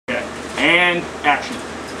And action.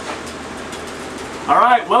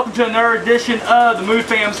 Alright, welcome to another edition of the Mood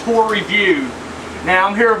Fam's Horror Review. Now,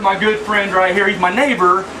 I'm here with my good friend right here. He's my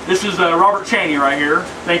neighbor. This is Robert Chaney right here.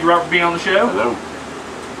 Thank you, Robert, for being on the show. Hello.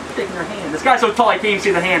 Taking your hand. This guy's so tall I can't even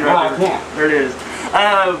see the hand right there. I can't. There it is.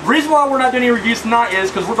 Reason why we're not doing any reviews tonight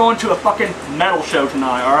is because we're going to a fucking metal show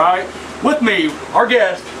tonight, alright? With me, our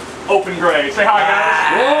guest, Open Grave. Say hi,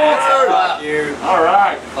 guys. Fuck you.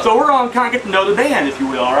 Alright. So we're going to kind of get to know the band, if you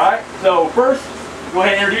will, alright? So first, go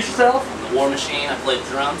ahead and introduce yourself. I'm the War Machine. I play the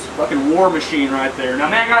drums. Fucking War Machine right there. Now,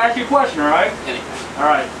 man, I gotta ask you a question, alright? Anything.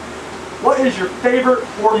 Alright. What is your favorite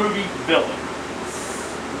horror movie villain?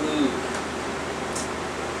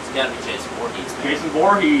 It's gotta be Jason Voorhees, man. Jason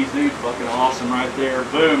Voorhees, dude, fucking awesome right there.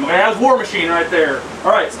 Boom. Okay, that's War Machine right there.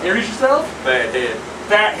 Alright, introduce yourself. Fathead.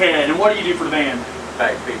 Fathead. And what do you do for the band?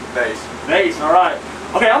 Bass. Bass, alright.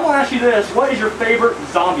 Okay, I'm gonna ask you this. What is your favorite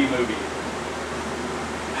zombie movie?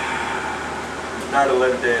 Night of the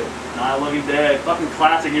Living Dead. Night of the Living Dead. Fucking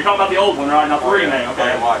classic. You're talking about the old one, right? Not the remake.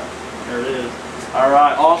 Okay. White. There it is.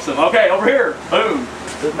 Alright, awesome. Okay, over here. Boom.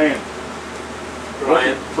 This man.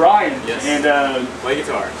 Brian. Yes. And Play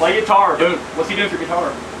guitar. play guitar. Boom. What's he doing for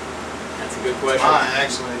guitar? That's a good question.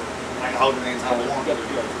 Actually, I can hold it anytime I want.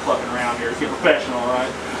 Fucking around here. Let's get professional,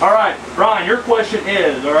 alright? Alright, Brian, your question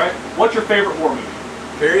is, alright, what's your favorite horror movie?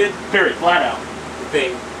 Period. Period. Flat out. The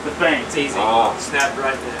Thing. The Thing. It's easy. Snap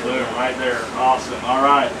right there. Boom, right there. Awesome.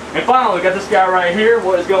 Alright. And finally, we got this guy right here.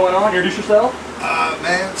 What is going on? Introduce yourself.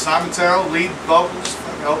 Man, Simon Terrell, lead vocals,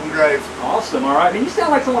 fucking Open Grave. Awesome. Alright. Man, you sound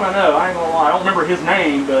like someone I know. I ain't gonna lie. I don't remember his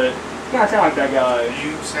name, but you kind of sound like that guy.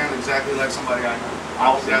 You sound exactly like somebody I know.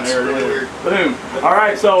 Awesome. That's there it really is. weird. Boom.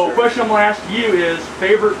 Alright, so the question I'm going to ask you is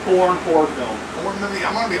favorite foreign horror film? Foreign movie,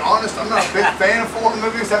 I'm going to be honest, I'm not a big fan of foreign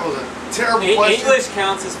movies. That was a terrible question. English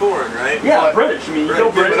counts as foreign, right? Yeah, But- British. I mean, you go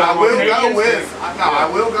British. But I will go Canadians, with, too. I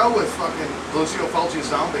will go with fucking Lucio Fulci's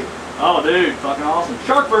Zombie. Oh, dude, fucking awesome.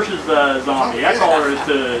 Shark versus zombie. That's all there is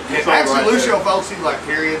to And say actually, right Lucio there. Fulci, like,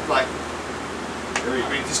 period, like, I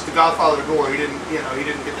mean, just the Godfather of Gore, he didn't get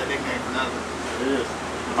that nickname for nothing. It is.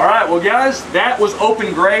 All right, well, guys, that was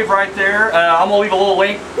Open Grave right there. I'm gonna leave a little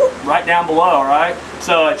link right down below. All right,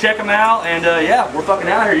 so check them out, and yeah, we're fucking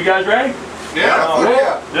out here. You guys ready? Yeah,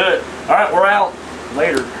 yeah. Good. All right, we're out.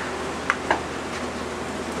 Later.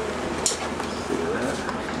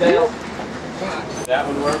 That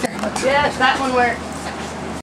one works. Yes, that one worked.